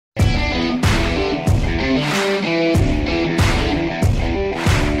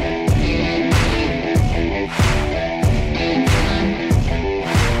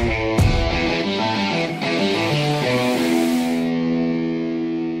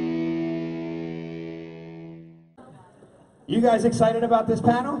You guys excited about this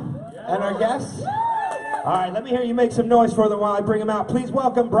panel and our guests? All right, let me hear you make some noise for them while I bring them out. Please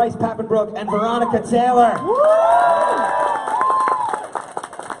welcome Bryce Papenbrook and Veronica Taylor.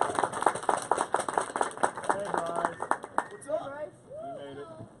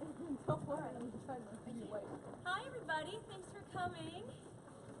 Hi, everybody. Thanks for coming.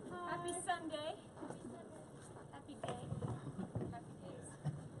 Happy Sunday. Happy day. Happy days.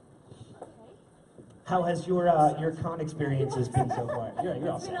 Okay. How has your con experiences been so far?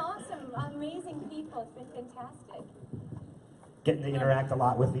 It's been awesome. Amazing people. It's been fantastic. Getting to interact a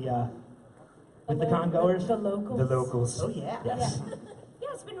lot with the con goers? The locals. The locals. Oh, yeah. Yes. Yeah,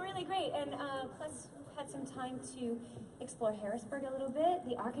 it's been really great. And plus, we've had some time to explore Harrisburg a little bit.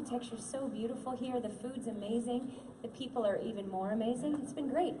 The architecture's so beautiful here. The food's amazing. The people are even more amazing. It's been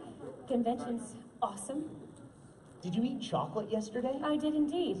great. Convention's awesome. Did you eat chocolate yesterday? I did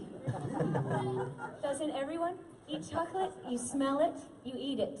indeed. Doesn't everyone eat chocolate? You smell it, you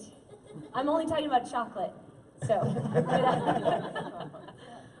eat it. I'm only talking about chocolate, so.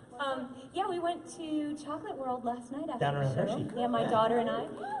 Yeah, we went to Chocolate World last night after Down around the show. Hershey. Yeah, my daughter and I.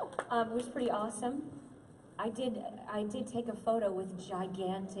 It was pretty awesome. I did take a photo with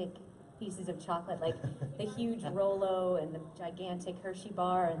gigantic pieces of chocolate, like the huge Rolo and the gigantic Hershey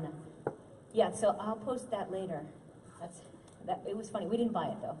bar, and yeah. So I'll post that later. It was funny. We didn't buy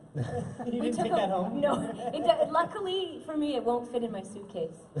it though. You didn't take that home? No. Luckily for me, it won't fit in my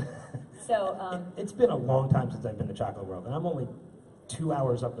suitcase. So. It's been a long time since I've been to Chocolate World, and I'm only 2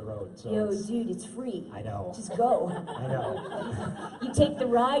 hours up the road. So yo, dude, it's free. I know. Just go. I know. You take the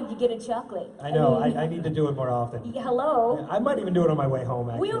ride, you get a chocolate. I know. I need to do it more often. Hello. I might even do it on my way home,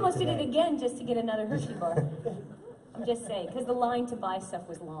 actually. We almost today. did it again just to get another Hershey bar. I'm just saying, because the line to buy stuff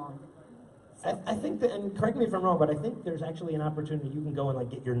was long. So. I think that, and correct me if I'm wrong, but I think there's actually an opportunity you can go and like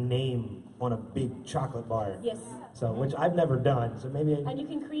get your name on a big chocolate bar. Yes. So, which I've never done, so maybe. And you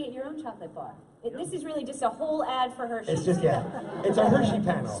can create your own chocolate bar. This is really just a whole ad for Hershey. It's just, yeah, it's a Hershey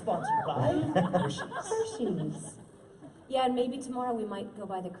panel. Sponsored by Hershey's. Hershey's. Yeah, and maybe tomorrow we might go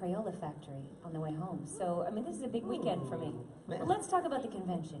by the Crayola factory on the way home. So, I mean, this is a big weekend for me. But let's talk about the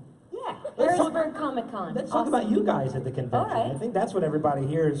convention. Yeah. Harrisburg Comic Con. Let's talk about you guys at the convention. All right. I think that's what everybody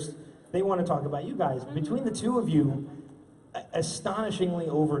hears. They want to talk about you guys. Between the two of you, astonishingly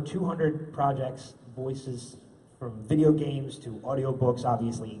over 200 projects, voices from video games to audiobooks,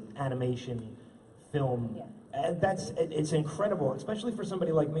 obviously, animation, film. Yeah. It's incredible, especially for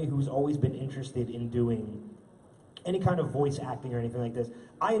somebody like me who's always been interested in doing any kind of voice acting or anything like this.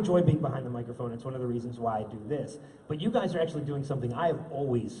 I enjoy being behind the microphone. It's one of the reasons why I do this. But you guys are actually doing something I have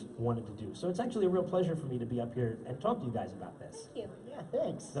always wanted to do. So it's actually a real pleasure for me to be up here and talk to you guys about this. Thank you. Yeah,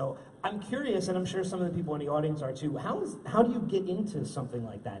 thanks. So I'm curious, and I'm sure some of the people in the audience are too, how do you get into something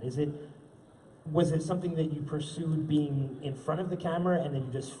like that? Was it something that you pursued being in front of the camera and then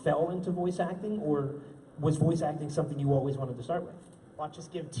you just fell into voice acting, or was voice acting something you always wanted to start with? I'll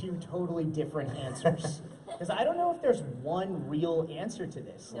just give two totally different answers. Because I don't know if there's one real answer to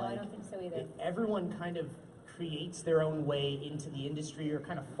this. No, I don't think so either. Everyone kind of creates their own way into the industry or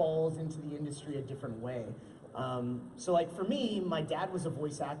kind of falls into the industry a different way. So like for me, my dad was a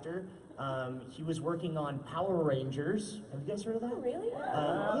voice actor. He was working on Power Rangers. Have you guys heard of that? Oh, really?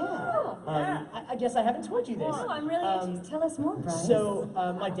 Yeah. I guess I haven't told you this. Oh, I'm really interested. Tell us more, Brian. So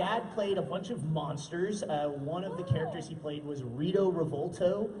my dad played a bunch of monsters. One of the characters he played was Rito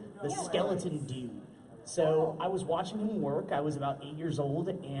Revolto, the skeleton dude. So I was watching him work. I was about 8 years old,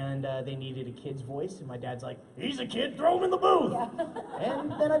 and they needed a kid's voice. And my dad's like, "He's a kid, throw him in the booth." Yeah.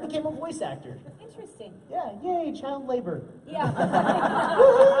 And then I became a voice actor. Interesting. Yeah, yay, child labor. Yeah.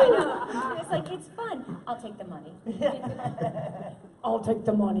 I know. It's like, it's fun. I'll take the money. I'll take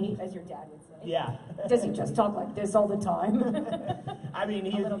the money, as your dad would say. Yeah. Does he just talk like this all the time? I mean,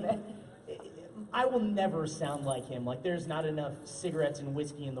 A little bit. I will never sound like him. Like, there's not enough cigarettes and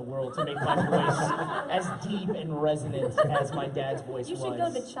whiskey in the world to make my voice as deep and resonant as my dad's voice was. You should go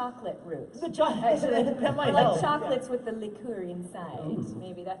the chocolate route. The chocolate, that might like help. chocolates with the liqueur inside. Ooh.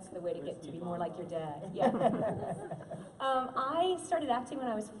 Maybe that's the way to get to be more like your dad. Yeah. I started acting when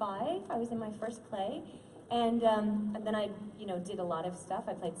I was 5. I was in my first play. And then I, did a lot of stuff.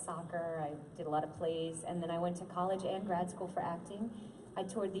 I played soccer. I did a lot of plays. And then I went to college and grad school for acting. I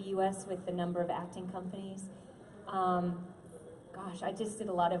toured the U.S. with a number of acting companies. Gosh, I just did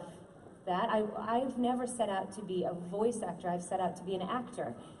a lot of that. I've never set out to be a voice actor. I've set out to be an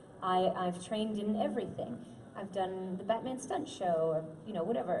actor. I've trained in everything. I've done the Batman stunt show, or,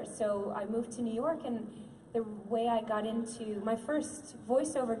 whatever. So I moved to New York, and the way I got into my first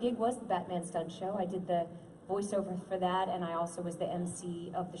voiceover gig was the Batman stunt show. I did the voiceover for that, and I also was the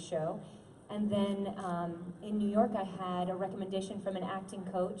MC of the show. And then in New York, I had a recommendation from an acting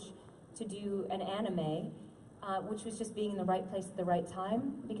coach to do an anime, which was just being in the right place at the right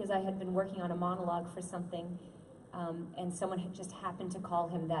time, because I had been working on a monologue for something, and someone had just happened to call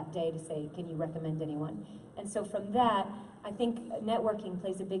him that day to say, can you recommend anyone? And so from that, I think networking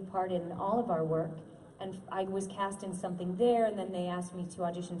plays a big part in all of our work, and I was cast in something there, and then they asked me to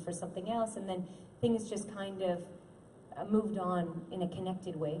audition for something else, and then things just kind of moved on in a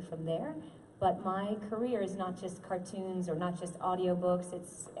connected way from there. But my career is not just cartoons or not just audiobooks,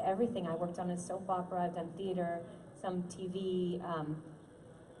 it's everything. I worked on a soap opera, I've done theater, some TV,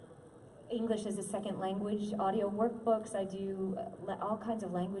 English as a second language, audio workbooks, I do all kinds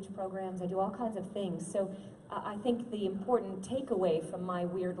of language programs, I do all kinds of things. So I think the important takeaway from my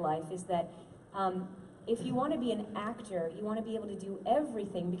weird life is that if you want to be an actor, you want to be able to do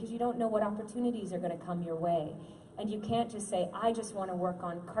everything, because you don't know what opportunities are going to come your way. And you can't just say, I just want to work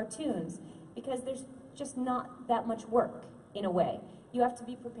on cartoons, because there's just not that much work, in a way. You have to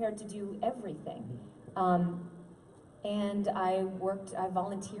be prepared to do everything. And I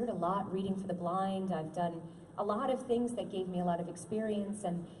volunteered a lot, reading for the blind. I've done a lot of things that gave me a lot of experience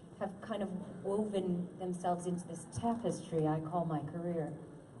and have kind of woven themselves into this tapestry I call my career.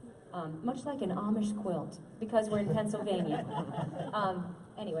 Much like an Amish quilt, because we're in Pennsylvania.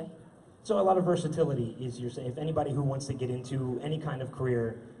 Anyway. So a lot of versatility is you're saying, if anybody who wants to get into any kind of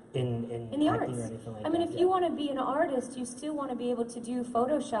career in the acting arts. or anything like I mean, that, if you want to be an artist, you still want to be able to do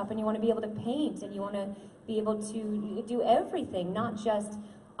Photoshop, and you want to be able to paint, and you want to be able to do everything, not just,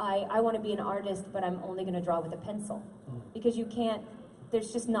 I want to be an artist, but I'm only going to draw with a pencil. Because you can't,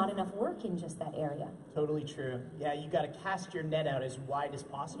 there's just not enough work in just that area. Totally true. Yeah, you got to cast your net out as wide as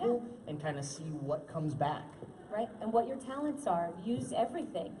possible and kind of see what comes back. Right, and what your talents are. Use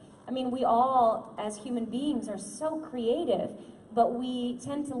everything. I mean, we all, as human beings, are so creative, but we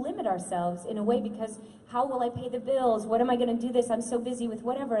tend to limit ourselves in a way because how will I pay the bills? What am I going to do this? I'm so busy with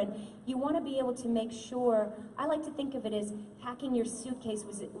whatever. And you want to be able to make sure, I like to think of it as packing your suitcase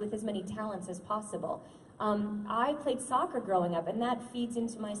with as many talents as possible. I played soccer growing up, and that feeds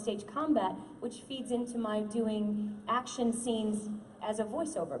into my stage combat, which feeds into my doing action scenes as a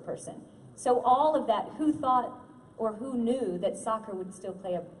voiceover person. So all of that, who thought or who knew that soccer would still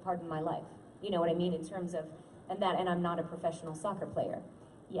play a part in my life? You know what I mean, in terms of, and I'm not a professional soccer player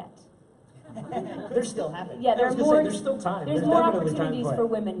yet. They're still happening. Yeah, there's still time. There's more opportunities for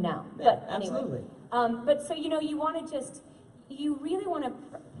women now. Yeah, but anyway, absolutely. But so, you know, you want to just, you really want to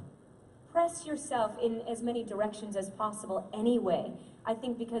press yourself in as many directions as possible anyway. I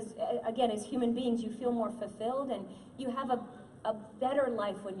think because, again, as human beings, you feel more fulfilled, and you have a better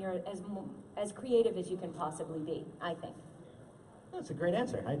life when you're as creative as you can possibly be, I think. That's a great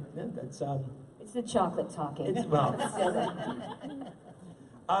answer. That's It's the chocolate talking. It's, well,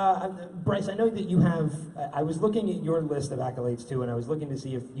 Bryce, I know that you have, I was looking at your list of accolades too, and I was looking to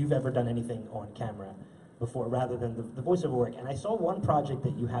see if you've ever done anything on camera before, rather than the voiceover work. And I saw one project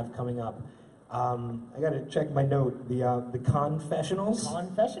that you have coming up. I got to check my note, the Confessionals.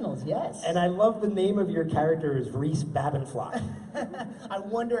 Confessionals, yes. And I love the name of your character is Bryce Papenbrook. I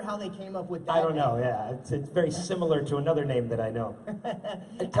wonder how they came up with that. I don't know, yeah. It's very similar to another name that I know.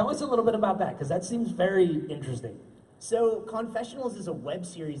 Tell us a little bit about that, because that seems very interesting. So Confessionals is a web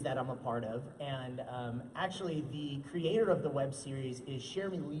series that I'm a part of, and actually the creator of the web series is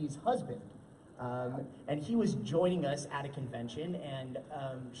Jeremy Lee's husband. And he was joining us at a convention, and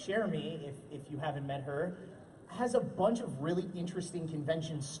Jeremy, if you haven't met her, has a bunch of really interesting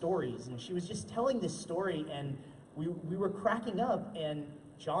convention stories, and she was just telling this story, and we were cracking up, and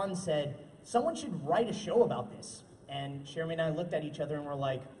John said, someone should write a show about this. And Jeremy and I looked at each other and were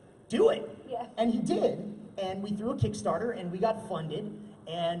like, do it! Yeah. And he did, and we threw a Kickstarter, and we got funded,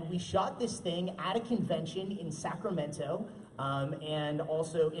 and we shot this thing at a convention in Sacramento, and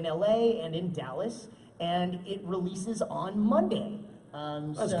also in LA and in Dallas, and it releases on Monday.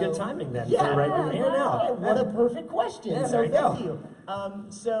 That's good timing then. Yeah, Right here now. yeah, what a perfect question. Yeah, So there you thank go.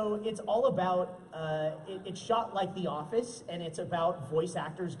 you. So it's all about, it's shot like The Office, and it's about voice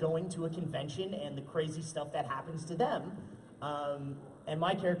actors going to a convention and the crazy stuff that happens to them. And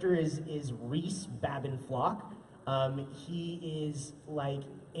my character is Bryce Papenbrook. He is like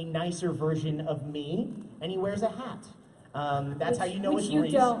a nicer version of me, and he wears a hat. That's how you know it's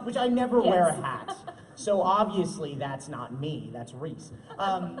Reese, which I never wear a hat. So obviously that's not me, that's Reese.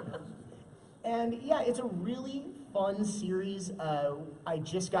 And yeah, it's a really fun series. I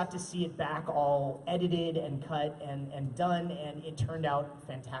just got to see it back all edited and cut and done, and it turned out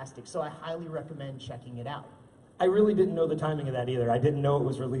fantastic. So I highly recommend checking it out. I really didn't know the timing of that either. I didn't know it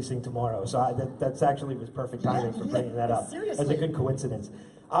was releasing tomorrow, so that's actually was perfect timing for bringing that up. Seriously. That's a good coincidence.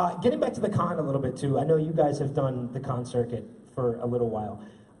 Getting back to the con a little bit too, I know you guys have done the con circuit for a little while.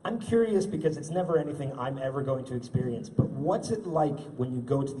 I'm curious because it's never anything I'm ever going to experience, but what's it like when you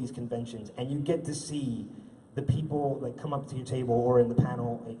go to these conventions and you get to see the people that come up to your table or in the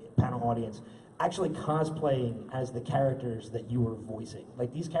panel audience actually cosplaying as the characters that you were voicing,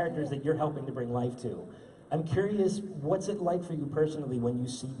 like these characters that you're helping to bring life to. I'm curious, what's it like for you personally when you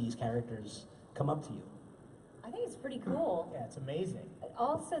see these characters come up to you? I think it's pretty cool. Yeah, it's amazing.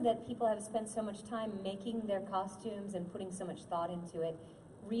 Also that people have spent so much time making their costumes and putting so much thought into it.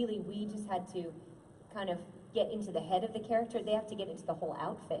 Really, we just had to kind of get into the head of the character. They have to get into the whole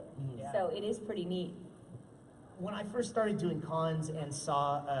outfit. Yeah. So it is pretty neat. When I first started doing cons and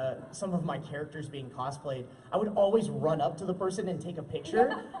saw some of my characters being cosplayed, I would always run up to the person and take a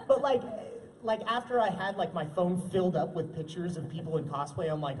picture. But like after I had like my phone filled up with pictures of people in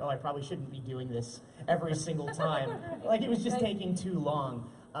cosplay, I'm like, oh, I probably shouldn't be doing this every single time. Like it was just taking too long.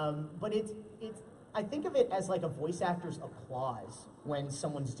 But it's I think of it as like a voice actor's applause when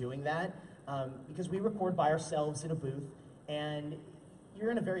someone's doing that, because we record by ourselves in a booth, and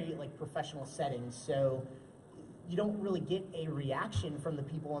you're in a very like professional setting, so you don't really get a reaction from the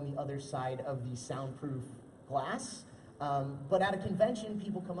people on the other side of the soundproof glass. But at a convention,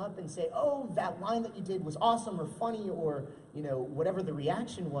 people come up and say, oh, that line that you did was awesome or funny, or you know, whatever the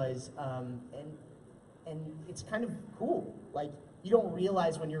reaction was, and it's kind of cool. Like, you don't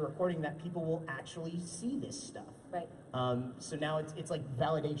realize when you're recording that people will actually see this stuff. Right. So now it's like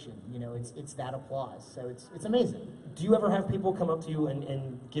validation, you know, it's that applause. So it's amazing. Do you ever have people come up to you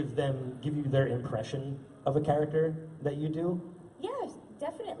and give you their impression of a character that you do? Yes,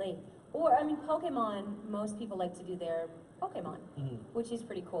 definitely. Or, I mean, Pokemon, most people like to do their Pokemon, which is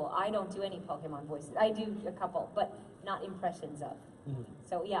pretty cool. I don't do any Pokemon voices. I do a couple, but not impressions of.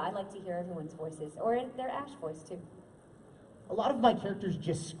 So, yeah, I like to hear everyone's voices, or their Ash voice, too. A lot of my characters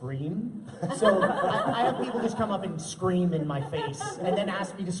just scream. So I have people just come up and scream in my face, and then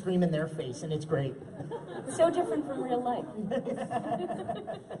ask me to scream in their face, and it's great. So different from real life.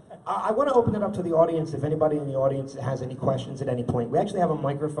 I want to open it up to the audience. If anybody in the audience has any questions at any point, we actually have a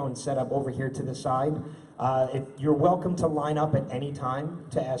microphone set up over here to the side. If you're welcome to line up at any time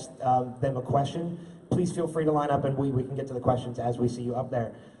to ask them a question. Please feel free to line up, and we can get to the questions as we see you up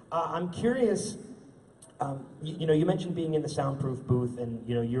there. I'm curious. You mentioned being in the soundproof booth, and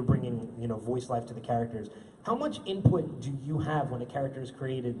you're bringing voice life to the characters. How much input do you have when a character is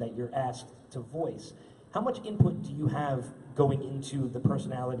created that you're asked to voice? How much input do you have going into the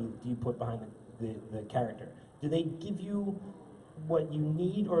personality that you put behind the character? Do they give you what you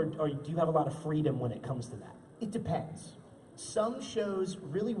need, or do you have a lot of freedom when it comes to that? It depends. Some shows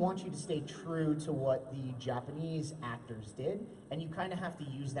really want you to stay true to what the Japanese actors did, and you kind of have to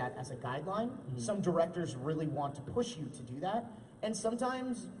use that as a guideline. Some directors really want to push you to do that, and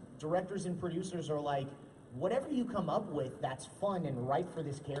sometimes directors and producers are like, whatever you come up with that's fun and right for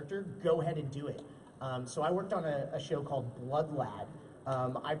this character, go ahead and do it. So I worked on a show called Blood Lad.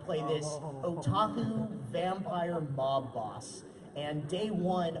 I play this otaku vampire mob boss, and day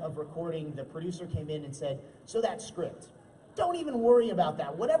one of recording, the producer came in and said, so that script, don't even worry about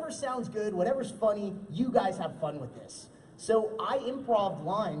that. Whatever sounds good, whatever's funny, you guys have fun with this. So I improv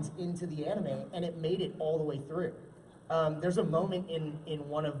lines into the anime, and it made it all the way through. There's a moment in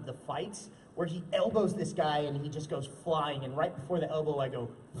one of the fights where he elbows this guy, and he just goes flying, and right before the elbow, I go,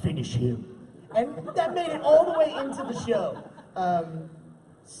 finish him. And that made it all the way into the show.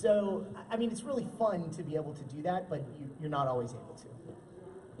 So, I mean, it's really fun to be able to do that, but you're not always able to.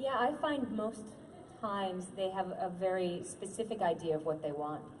 Yeah, I find most times they have a very specific idea of what they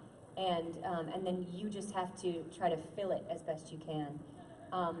want, and then you just have to try to fill it as best you can.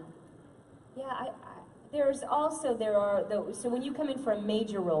 So when you come in for a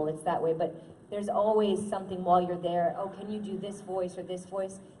major role, it's that way, but there's always something while you're there. Oh, can you do this voice or this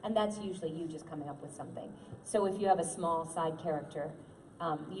voice? And that's usually you just coming up with something. So if you have a small side character,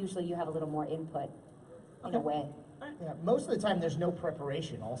 usually you have a little more input in a way. Yeah, most of the time there's no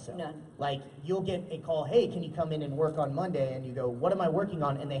preparation also. None. Like, you'll get a call, hey, can you come in and work on Monday? And you go, what am I working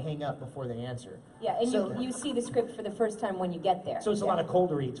on? And they hang up before they answer. Yeah, and you see the script for the first time when you get there. So it's a lot of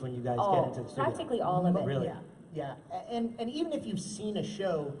cold reads when you guys get into the studio. Practically all of it. Really? Yeah. And even if you've seen a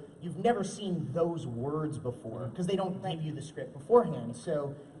show, you've never seen those words before, because they don't give you the script beforehand.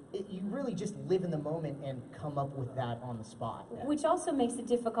 So you really just live in the moment and come up with that on the spot. Which also makes it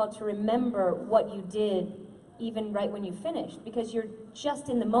difficult to remember what you did even right when you finished, because you're just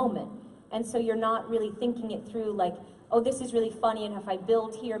in the moment. And so you're not really thinking it through like, oh, this is really funny, and if I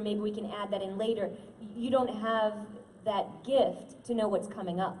build here, maybe we can add that in later. You don't have that gift to know what's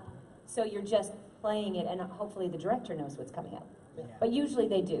coming up. So you're just playing it, and hopefully the director knows what's coming up. But usually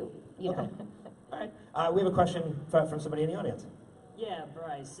they do, you know. All right. We have a question from somebody in the audience. Yeah,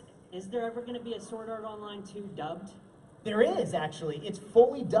 Bryce. Is there ever going to be a Sword Art Online 2 dubbed? There is, actually. It's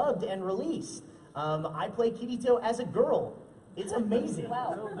fully dubbed and released. I play Kirito as a girl. It's amazing.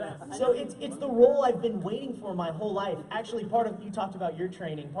 Wow. So it's the role I've been waiting for my whole life. Actually, you talked about your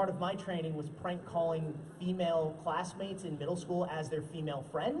training. Part of my training was prank calling female classmates in middle school as their female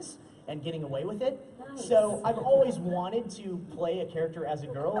friends and getting away with it. Nice. So I've always wanted to play a character as a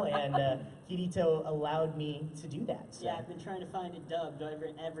girl, and Kirito allowed me to do that. So. Yeah, I've been trying to find it dubbed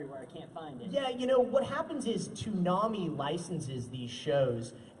everywhere. I can't find it. Yeah, you know, what happens is Toonami licenses these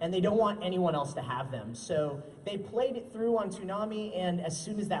shows, and they don't want anyone else to have them. So they played it through on Toonami, and as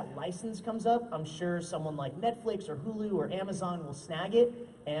soon as that license comes up, I'm sure someone like Netflix or Hulu or Amazon will snag it,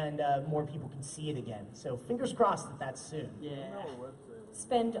 and more people can see it again. So fingers crossed that that's soon. Yeah.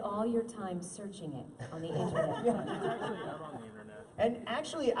 Spend all your time searching it on the internet. It's actually out on the internet. And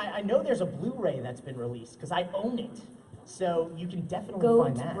actually, I know there's a Blu-ray that's been released, because I own it. So you can definitely Go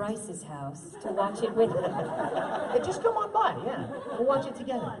find to that. Bryce's house to watch it with him. Yeah, just come on by, yeah. We'll watch it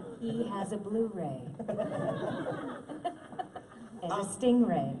together. He has a Blu-ray. And a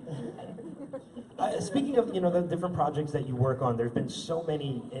Stingray. Speaking of, the different projects that you work on, there's been so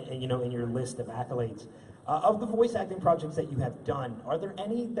many, in your list of accolades. Of the voice acting projects that you have done, are there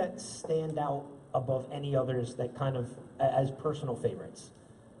any that stand out above any others that kind of, as personal favorites?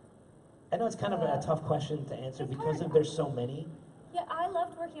 I know it's kind of a tough question to answer because there's so many. Yeah, I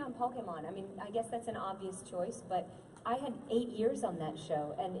loved working on Pokemon. I mean, I guess that's an obvious choice, but I had 8 years on that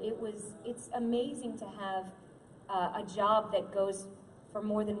show, and it's amazing to have a job that goes for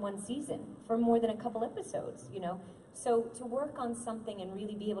more than one season, for more than a couple episodes, So to work on something and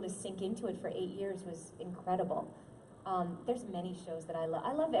really be able to sink into it for 8 years was incredible. There's many shows that I love.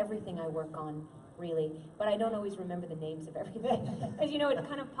 I love everything I work on, really, but I don't always remember the names of everything. Because, it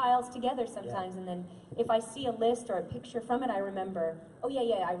kind of piles together sometimes, and then if I see a list or a picture from it, I remember, oh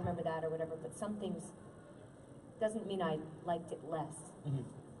yeah, I remember that or whatever, but some things doesn't mean I liked it less. Mm-hmm.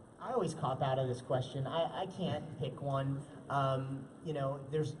 I always cop out of this question. I can't pick one. I've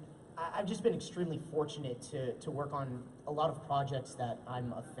just been extremely fortunate to work on a lot of projects that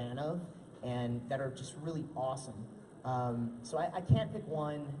I'm a fan of and that are just really awesome. So I can't pick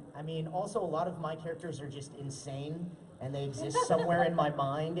one. I mean, also a lot of my characters are just insane and they exist somewhere in my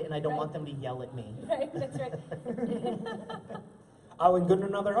mind and I don't want them to yell at me. Right, that's right. And good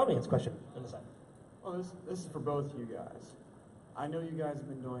another audience question on the side. Well, this is for both you guys. I know you guys have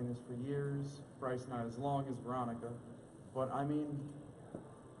been doing this for years. Bryce not as long as Veronica, but I mean,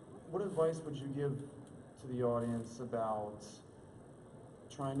 what advice would you give to the audience about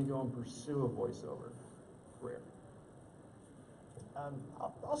trying to go and pursue a voiceover career?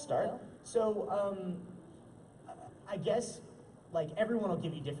 I'll start. So, I guess, like, everyone will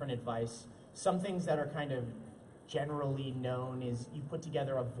give you different advice. Some things that are kind of generally known is you put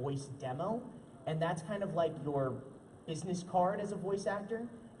together a voice demo, and that's kind of like your business card as a voice actor.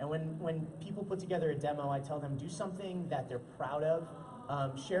 And when people put together a demo, I tell them do something that they're proud of,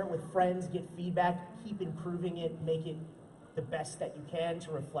 share it with friends, get feedback, keep improving it, make it the best that you can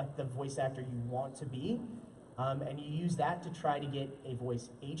to reflect the voice actor you want to be. And you use that to try to get a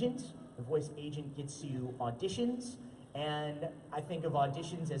voice agent. The voice agent gets you auditions, and I think of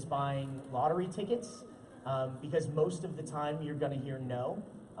auditions as buying lottery tickets, because most of the time you're gonna hear no.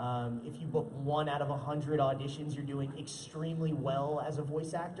 If you book 1 out of 100 auditions, you're doing extremely well as a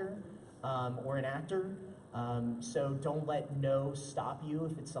voice actor or an actor. So don't let no stop you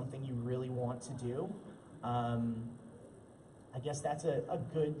if it's something you really want to do. I guess that's a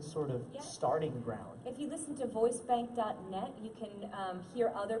good sort of starting ground. If you listen to voicebank.net, you can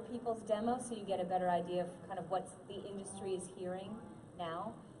hear other people's demos so you get a better idea of kind of what the industry is hearing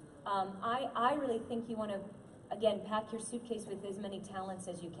now. I really think you want to, again, pack your suitcase with as many talents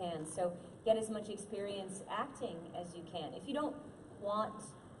as you can. So get as much experience acting as you can. If you don't want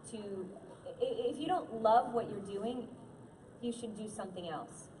to, if you don't love what you're doing, you should do something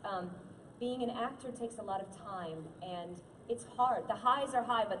else. Being an actor takes a lot of time, and it's hard. The highs are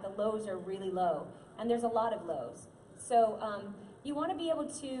high, but the lows are really low, and there's a lot of lows. So you want to be able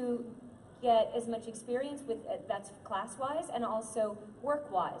to get as much experience with that's class-wise and also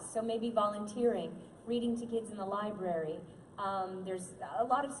work-wise. So maybe volunteering, reading to kids in the library. There's a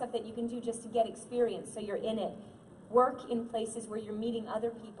lot of stuff that you can do just to get experience, so you're in it. Work in places where you're meeting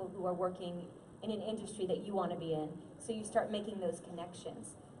other people who are working in an industry that you want to be in, so you start making those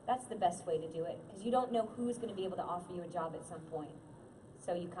connections. That's the best way to do it, because you don't know who's going to be able to offer you a job at some point.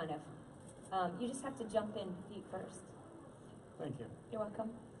 So you kind of, you just have to jump in feet first. Thank you. You're welcome.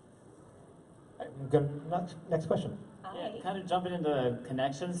 All right, good. Next question. Hi. Yeah, kind of jumping into the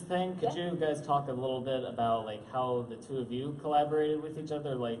connections thing. Could you guys talk a little bit about like how the two of you collaborated with each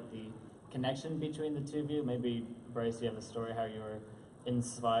other, like the connection between the two of you? Maybe Bryce, you have a story how you were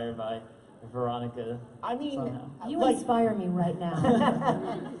inspired by Veronica. I mean, somehow. You inspire me right now.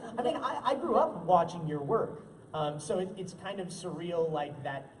 I mean, I grew up watching your work, so it's kind of surreal, like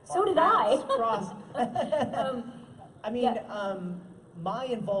that. So did paths I. crossed. I mean, Yeah. my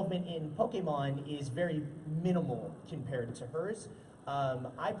involvement in Pokemon is very minimal compared to hers. I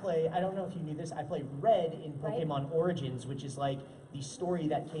don't know if you knew this, I play Red in Pokemon Origins, which is like the story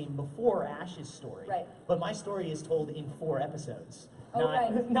that came before Ash's story. Right. But my story is told in 4 episodes. Oh,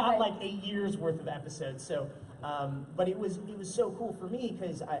 Not right. like 8 years worth of episodes. So, but it was so cool for me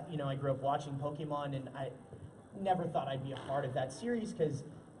because I grew up watching Pokemon, and I never thought I'd be a part of that series because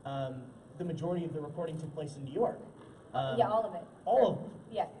the majority of the recording took place in New York. Yeah, all of it. All of them.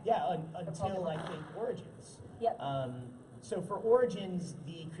 Yeah. Yeah, until Pokemon. I think Origins. Yep. So for Origins,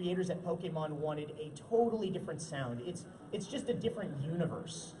 the creators at Pokemon wanted a totally different sound. It's just a different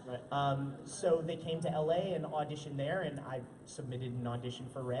universe. Right. So they came to LA and auditioned there, and I submitted an audition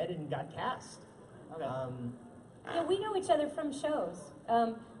for Red and got cast. Okay. Yeah, we know each other from shows.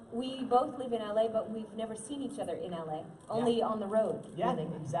 We both live in LA, but we've never seen each other in LA. Only on the road. Yeah,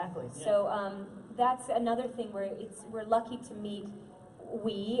 living. exactly. So that's another thing where we're lucky to meet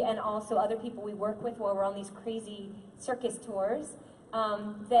and also other people we work with while we're on these crazy circus tours.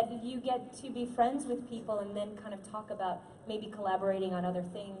 That you get to be friends with people and then kind of talk about maybe collaborating on other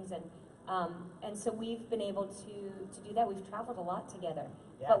things, and so we've been able to do that. We've traveled a lot together,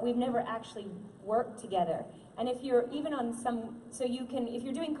 but we've never actually worked together. And if you're even on if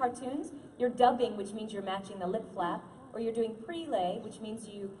you're doing cartoons, you're dubbing, which means you're matching the lip flap, or you're doing prelay, which means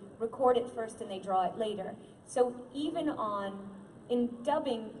you record it first and they draw it later. So even in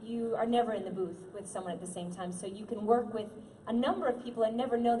dubbing, you are never in the booth with someone at the same time, so you can work with a number of people and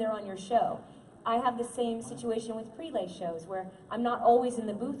never know they're on your show. I have the same situation with prelay shows where I'm not always in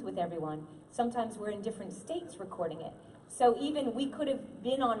the booth with everyone. Sometimes we're in different states recording it. So even we could have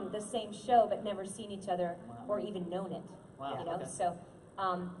been on the same show but never seen each other or even known it. Wow. You know? Okay. So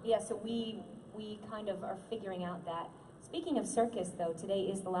so we kind of are figuring out that. Speaking of circus, though, today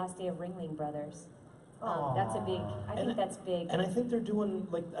is the last day of Ringling Brothers. That's a big. I think that's big. And I think they're doing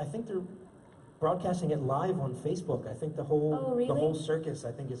they're broadcasting it live on Facebook. I think the whole circus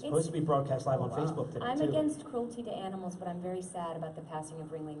is supposed to be broadcast live on Facebook today. I'm too. against cruelty to animals, but I'm very sad about the passing of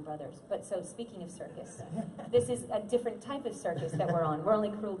Ringling Brothers. But so speaking of circus, this is a different type of circus that we're on. We're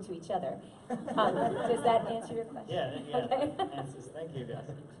only cruel to each other. Does that answer your question? Yeah. Okay. Answers. Thank you, guys.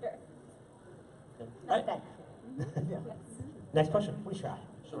 Sure. Right. Not that. Next question, please try.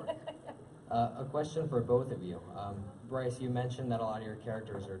 Sure. A question for both of you. Bryce, you mentioned that a lot of your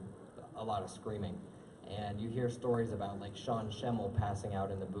characters are a lot of screaming, and you hear stories about like Sean Schemmel passing out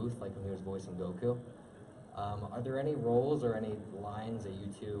in the booth, like when he was voicing Goku. Are there any roles or any lines that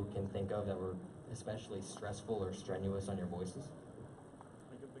you two can think of that were especially stressful or strenuous on your voices?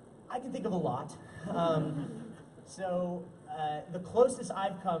 I can think of a lot. The closest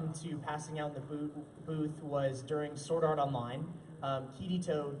I've come to passing out in the booth was during Sword Art Online.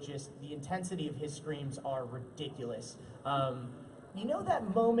 Kirito, just the intensity of his screams are ridiculous. You know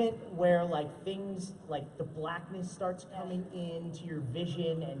that moment where like things, like the blackness starts coming into your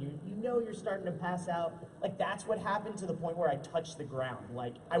vision and you know you're starting to pass out? Like that's what happened to the point where I touched the ground.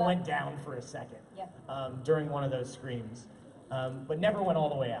 Like I went down for a second during one of those screams, but never went all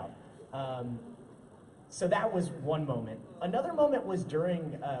the way out. So that was one moment. Another moment was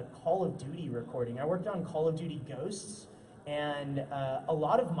during Call of Duty recording. I worked on Call of Duty Ghosts, and a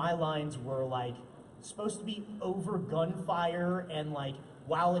lot of my lines were like supposed to be over gunfire and like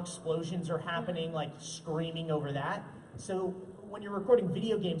while explosions are happening, like screaming over that. So when you're recording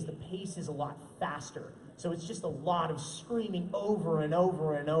video games, the pace is a lot faster. So it's just a lot of screaming over and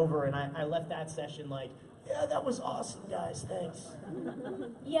over and over, and I left that session like, yeah, that was awesome, guys, thanks.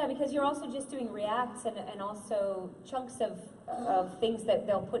 Yeah, because you're also just doing reacts and also chunks of things that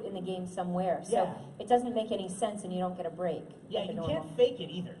they'll put in the game somewhere. So it doesn't make any sense and you don't get a break. Yeah, you can't fake it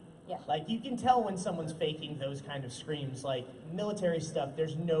either. Yeah. Like, you can tell when someone's faking those kind of screams. Like, military stuff,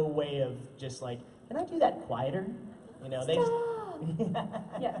 there's no way of just like, can I do that quieter? You know, they just...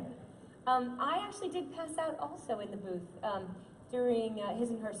 Yeah. I actually did pass out also in the booth during His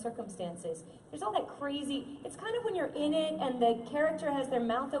and Her Circumstances. There's all that crazy, it's kind of when you're in it and the character has their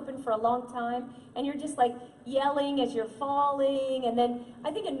mouth open for a long time and you're just like yelling as you're falling, and then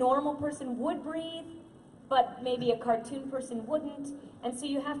I think a normal person would breathe, but maybe a cartoon person wouldn't, and so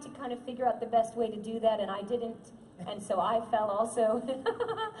you have to kind of figure out the best way to do that, and I didn't and so I fell also,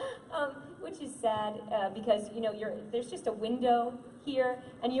 which is sad because there's just a window here,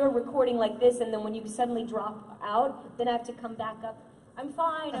 and you're recording like this, and then when you suddenly drop out, then I have to come back up. I'm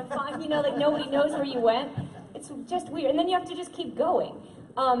fine, like nobody knows where you went. It's just weird, and then you have to just keep going.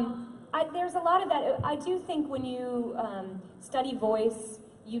 There's a lot of that. I do think when you study voice,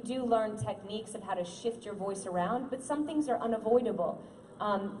 you do learn techniques of how to shift your voice around, but some things are unavoidable.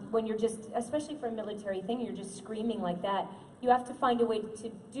 When you're just, especially for a military thing, you're just screaming like that, you have to find a way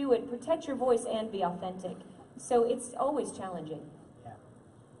to do it, protect your voice, and be authentic. So it's always challenging. Yeah.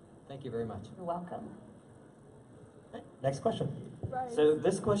 Thank you very much. You're welcome. Next question. So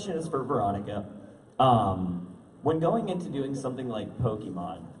this question is for Veronica. When going into doing something like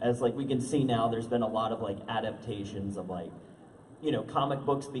Pokemon, as like we can see now, there's been a lot of like adaptations of like, comic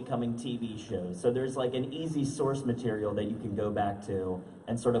books becoming TV shows. So there's like an easy source material that you can go back to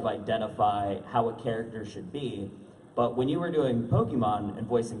and sort of identify how a character should be. But when you were doing Pokemon and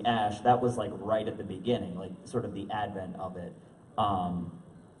voicing Ash, that was like right at the beginning, like sort of the advent of it.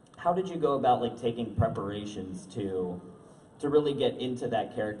 How did you go about like taking preparations to really get into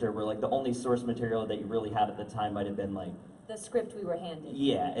that character where like the only source material that you really had at the time might have been like The script we were handed.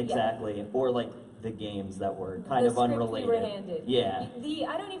 yeah, exactly. Yeah. Or like the games that were kind of unrelated. The script we were handed. Yeah.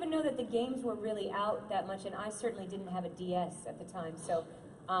 I don't even know that the games were really out that much, and I certainly didn't have a DS at the time, so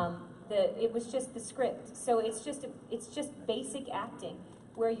it was just the script. So it's just basic acting,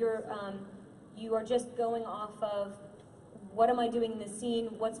 where you are just going off of what am I doing in the scene,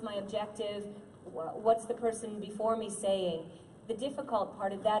 what's my objective, what's the person before me saying. The difficult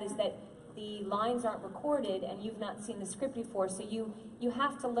part of that is that the lines aren't recorded and you've not seen the script before, so you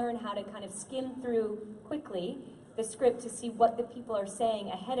have to learn how to kind of skim through quickly the script to see what the people are saying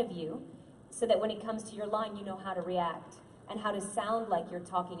ahead of you, so that when it comes to your line, you know how to react and how to sound like you're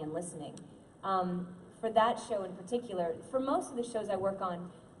talking and listening. For that show in particular, for most of the shows I work on,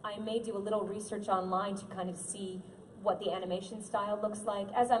 I may do a little research online to kind of see what the animation style looks like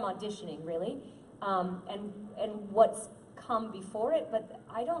as I'm auditioning, really, and what's come before it, but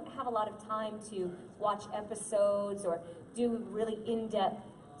I don't have a lot of time to watch episodes or do really in-depth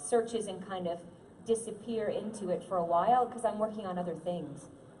searches and kind of disappear into it for a while because I'm working on other things.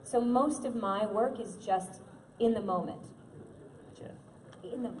 So most of my work is just in the moment.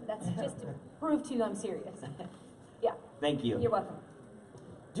 That's just to prove to you I'm serious. Yeah. Thank you. You're welcome.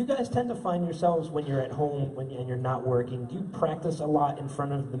 Do you guys tend to find yourselves when you're at home and you're not working, do you practice a lot in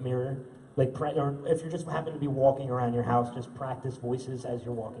front of the mirror? Like, or if you just happen to be walking around your house, just practice voices as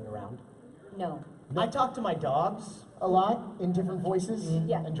you're walking around? No. I talk to my dogs a lot in different voices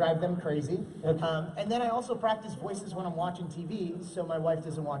Yeah. and drive them crazy. Okay. And then I also practice voices when I'm watching TV, so my wife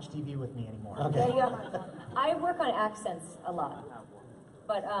doesn't watch TV with me anymore. Okay. There you go. I work on accents a lot,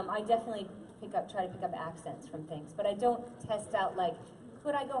 but I definitely try to pick up accents from things. But I don't test out like,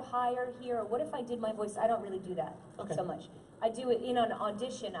 could I go higher here, or what if I did my voice? I don't really do that so much. I do it in an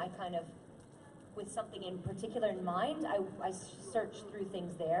audition. I kind of, with something in particular in mind, I search through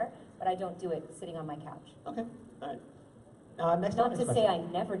things there, but I don't do it sitting on my couch. Okay, all right. Next Not audience to say question.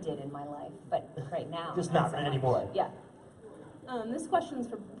 I never did in my life, but right now. Just not so much. anymore. Yeah. This question is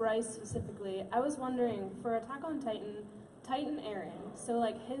for Bryce specifically. I was wondering, for Attack on Titan Aaron, so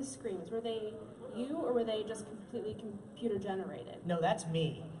like his screams, were they you or were they just completely computer generated? No, that's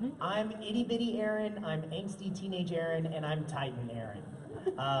me. I'm itty bitty Aaron, I'm angsty teenage Aaron, and I'm Titan Aaron.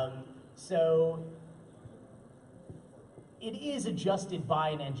 So it is adjusted by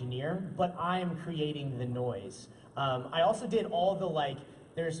an engineer, but I'm creating the noise. I also did all the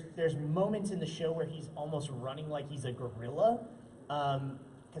there's moments in the show where he's almost running like he's a gorilla,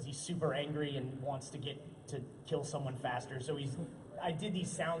 because he's super angry and wants to get to kill someone faster. So I did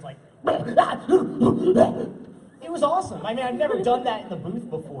these sounds like. It was awesome. I mean, I've never done that in the booth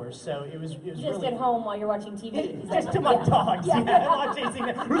before, so it was Just really at home while you're watching TV. just to my dogs, Yeah. I'm chasing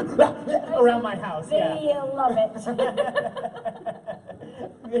them around my house. They Yeah, love it.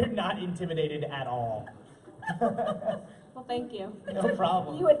 they're not intimidated at all. Well, thank you. No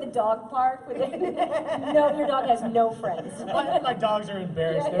problem. You at the dog park with it? No, your dog has no friends. My dogs are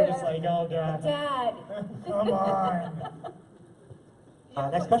embarrassed. Yeah, They're yeah. just like, oh god, Dad. come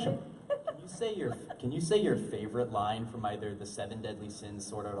on. Next question. Can you say your favorite line from either the Seven Deadly Sins,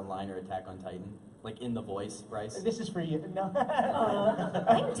 Sword Art Online, or Attack on Titan? Like in the voice, Bryce? This is for you. No.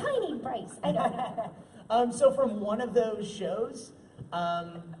 I'm tiny, Bryce. I don't know. So from one of those shows,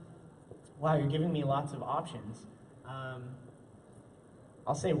 wow, you're giving me lots of options.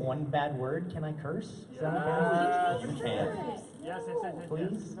 I'll say one bad word. Can I curse? Is that okay? You can.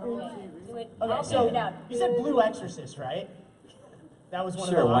 Please? Do it. Okay, I'll so it out. you said Blue Exorcist, right? That was one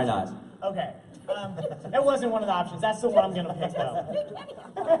Sure, of the why options. not? Okay. That wasn't one of the options. That's the one I'm going to pick, though.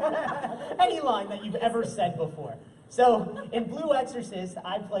 Any line that you've ever said before. So, in Blue Exorcist,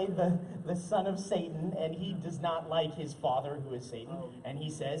 I played the son of Satan, and he does not like his father, who is Satan, and he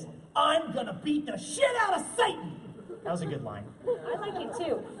says, "I'm going to beat the shit out of Satan!" That was a good line. I like it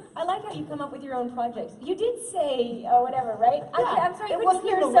too. I like how you come up with your own projects. You did say whatever, right? Yeah, I'm sorry, I it couldn't wasn't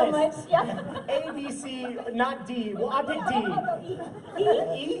hear in the so list. much. Yeah. A, B, C, not D. Well, I picked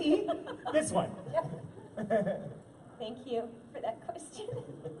D. E. This one. Thank you for that question.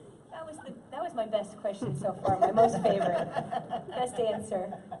 That was my best question so far, my most favorite. Best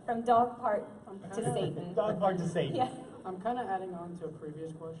answer. From dog part to Satan. Dog part to Satan. Yeah. I'm kind of adding on to a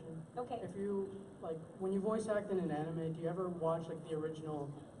previous question. Okay. If you, like, when you voice act in an anime, do you ever watch, like, the original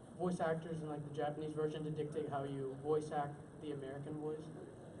voice actors in, like, the Japanese version to dictate how you voice act the American voice?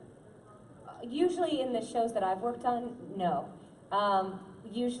 Usually in the shows that I've worked on, no.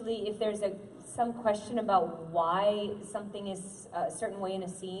 Usually if there's some question about why something is a certain way in a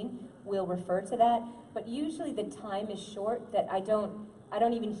scene, we'll refer to that. But usually the time is short that I don't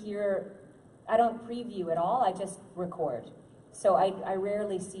preview at all, I just record. So I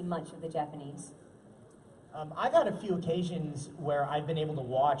rarely see much of the Japanese. I've had a few occasions where I've been able to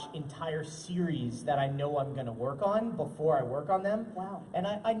watch entire series that I know I'm going to work on before I work on them. Wow. And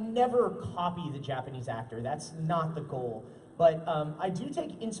I never copy the Japanese actor. That's not the goal. But I do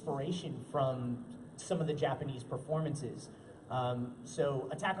take inspiration from some of the Japanese performances. So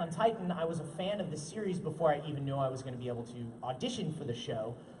Attack on Titan, I was a fan of the series before I even knew I was going to be able to audition for the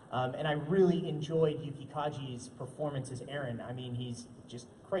show. And I really enjoyed Yuki Kaji's performance as Eren. I mean, he's just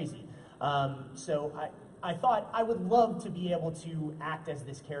crazy. So I thought I would love to be able to act as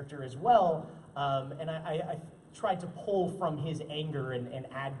this character as well. And I tried to pull from his anger and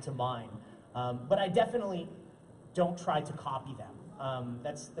add to mine. But I definitely don't try to copy them.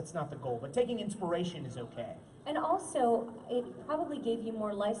 That's not the goal. But taking inspiration is okay. And also, it probably gave you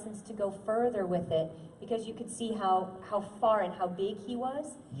more license to go further with it because you could see how far and how big he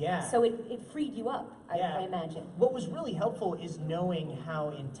was. Yeah. So it freed you up, Yeah. I imagine. What was really helpful is knowing how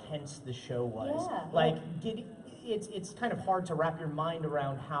intense the show was. Yeah. Like, it's kind of hard to wrap your mind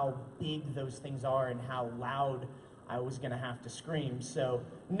around how big those things are and how loud I was going to have to scream. So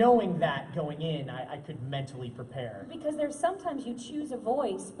knowing that going in, I could mentally prepare. Because there's sometimes you choose a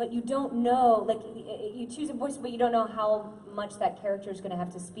voice, but you don't know, like, you choose a voice, but you don't know how much that character is going to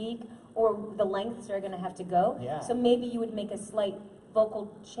have to speak or the lengths are going to have to go. Yeah. So maybe you would make a slight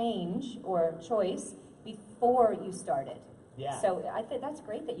vocal change or choice before you started. Yeah. So I think that's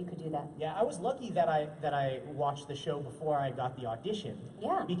great that you could do that. Yeah, I was lucky that I watched the show before I got the audition.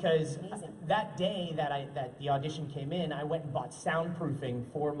 Yeah. Because Amazing. that day that the audition came in, I went and bought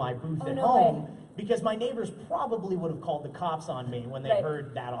soundproofing for my booth at no home way. because my neighbors probably would have called the cops on me when they Right.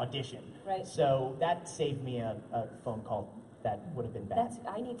 heard that audition. Right. So that saved me a phone call that would have been bad.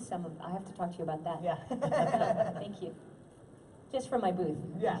 I need some of, I have to talk to you about that. Yeah. Thank you. Just for my booth.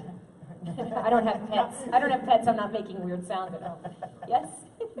 Yeah. I don't have pets. I'm not making weird sounds at home. Yes?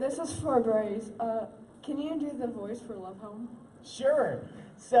 This is for Bryce. Can you do the voice for Love Home? Sure.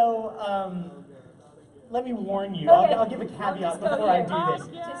 So let me warn you. Okay. I'll give a I'll caveat just go before I here. do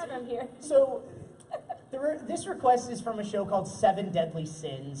this. Just from here. So, this request is from a show called Seven Deadly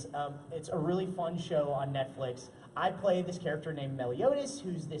Sins. It's a really fun show on Netflix. I play this character named Meliodas,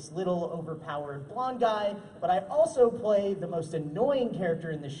 who's this little overpowered blonde guy, but I also play the most annoying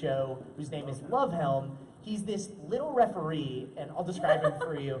character in the show, whose name is Lovehelm. He's this little referee, and I'll describe him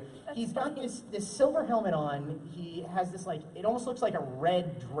for you. He's got this silver helmet on. He has this, like, it almost looks like a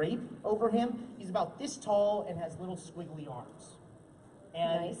red drape over him. He's about this tall and has little squiggly arms.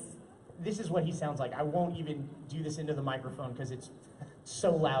 And Nice. this is what he sounds like. I won't even do this into the microphone because it's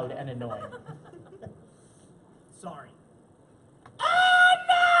so loud and annoying. Sorry. Oh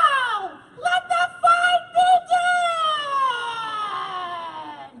no! Let the fight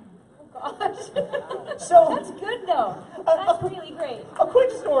begin! Oh gosh. So That's good though. That's really great. a quick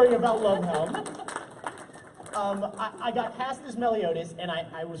story about Lovehelm. I got cast as Meliodas, and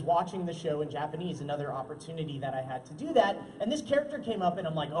I was watching the show in Japanese, another opportunity that I had to do that, and this character came up, and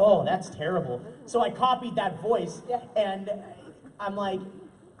I'm like, oh, that's terrible. So I copied that voice, Yeah. and I'm like,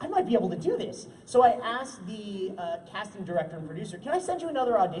 I might be able to do this. So I asked the casting director and producer, can I send you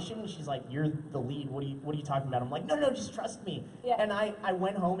another audition? And she's like, you're the lead, what are you talking about? I'm like, no, just trust me. Yeah. And I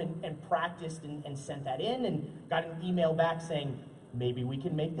went home and practiced and sent that in and got an email back saying, maybe we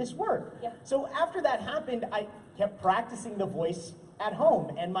can make this work. Yeah. So after that happened, I kept practicing the voice at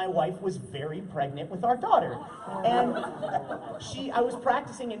home, and my wife was very pregnant with our daughter. And I was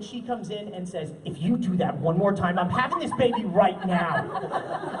practicing, and she comes in and says, "If you do that one more time, I'm having this baby right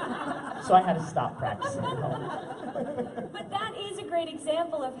now." So I had to stop practicing at home. But that is a great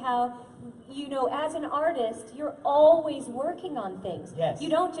example of how, you know, as an artist, you're always working on things. Yes. You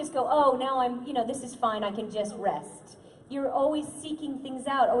don't just go, oh, now I'm, you know, this is fine, I can just rest. You're always seeking things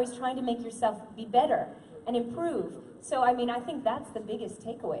out, always trying to make yourself be better and improve. So, I mean, I think that's the biggest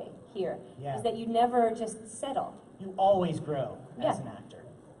takeaway here, is that you never just settle. You always grow as an actor.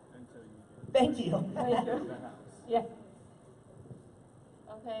 Thank you. Yeah.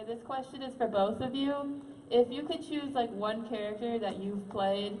 Okay, this question is for both of you. If you could choose like one character that you've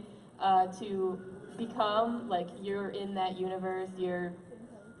played to become, like you're in that universe,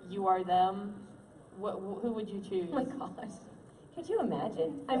 you are them, who would you choose? Oh my gosh. Could you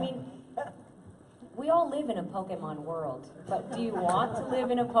imagine? I mean, we all live in a Pokemon world, but do you want to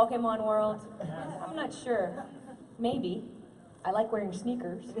live in a Pokemon world? I'm not sure. Maybe. I like wearing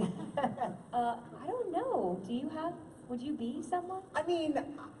sneakers. I don't know. Would you be someone? I mean,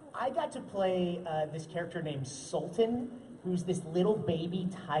 I got to play this character named Sultan, who's this little baby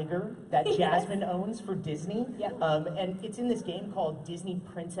tiger that Jasmine owns for Disney. Yeah. And it's in this game called Disney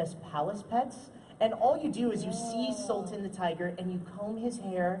Princess Palace Pets. And all you do is you see Sultan the tiger, and you comb his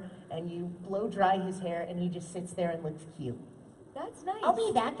hair, and you blow dry his hair, and he just sits there and looks cute. That's nice. I'll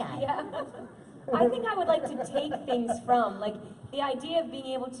be that guy. Yeah. I think I would like to take things from, like, the idea of being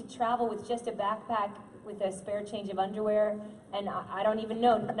able to travel with just a backpack with a spare change of underwear, and I don't even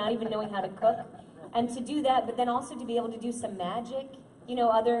know, not even knowing how to cook, and to do that, but then also to be able to do some magic. You know,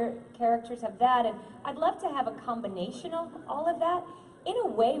 other characters have that, and I'd love to have a combination of all of that. In a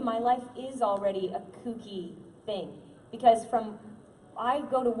way, my life is already a kooky thing, because I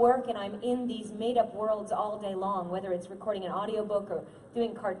go to work and I'm in these made-up worlds all day long, whether it's recording an audiobook or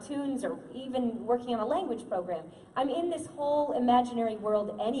doing cartoons or even working on a language program. I'm in this whole imaginary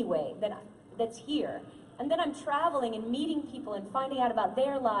world anyway that's here. And then I'm traveling and meeting people and finding out about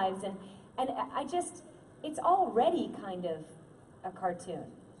their lives, and it's already kind of a cartoon.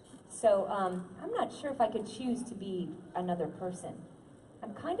 So I'm not sure if I could choose to be another person.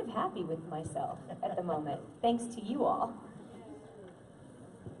 I'm kind of happy with myself at the moment, thanks to you all.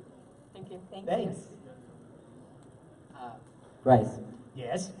 Thank you. Thanks. Bryce,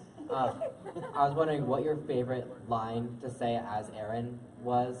 Yes? I was wondering what your favorite line to say as Aaron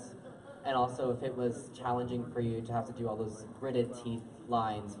was, and also if it was challenging for you to have to do all those gritted teeth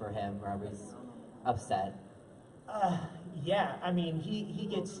lines for him whenever he's upset. Yeah, I mean, he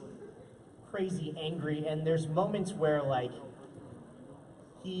gets crazy angry, and there's moments where, like,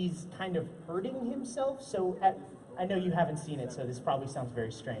 he's kind of hurting himself. So I know you haven't seen it, so this probably sounds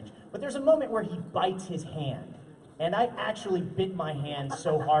very strange, but there's a moment where he bites his hand, and I actually bit my hand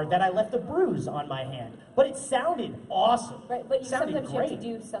so hard that I left a bruise on my hand, but it sounded awesome. Right, but Sounded sometimes great. you have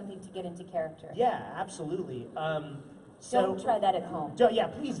to do something to get into character. Yeah, absolutely. Don't try that at home. Yeah,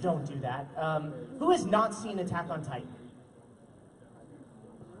 please don't do that. Who has not seen Attack on Titan?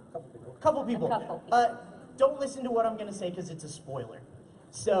 Couple people. Don't listen to what I'm going to say because it's a spoiler.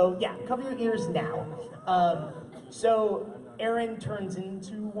 So, yeah, cover your ears now. So, Aaron turns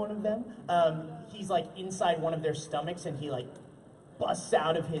into one of them. He's, like, inside one of their stomachs, and he, like, busts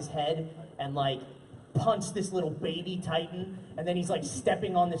out of his head and, like, punches this little baby Titan, and then he's, like,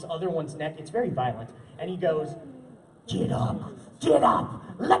 stepping on this other one's neck. It's very violent. And he goes, "Get up,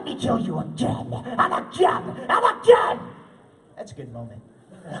 let me kill you again, and again, and again!" That's a good moment.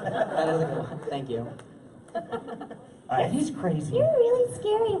 That is a good one. Thank you. Yeah, he's crazy. You're really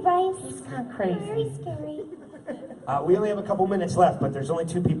scary, Bryce. He's kind of crazy. Very scary. We only have a couple minutes left, but there's only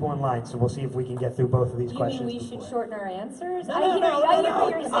 2 people in line, so we'll see if we can get through both of these You questions. mean we should shorten our answers? No, I hear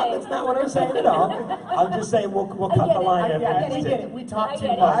what you're saying. That's not what I'm saying at all. I'm just saying we'll cut get the it. line I after get these it. 2. We get it. We talk too I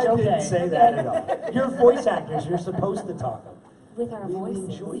get it. much. I Okay. didn't say that at all. You're voice actors. You're supposed to talk. With our We voices.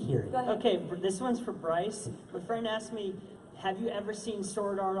 enjoy hearing. Go ahead. Okay, this one's for Bryce. My friend asked me, have you ever seen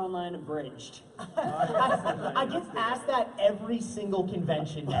Sword Art Online abridged? I get asked that every single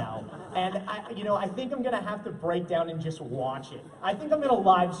convention now, and I think I'm gonna have to break down and just watch it. I think I'm gonna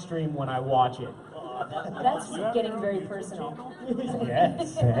live stream when I watch it. That's getting very personal.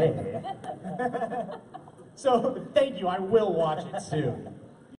 Yes. Hey. So thank you. I will watch it soon.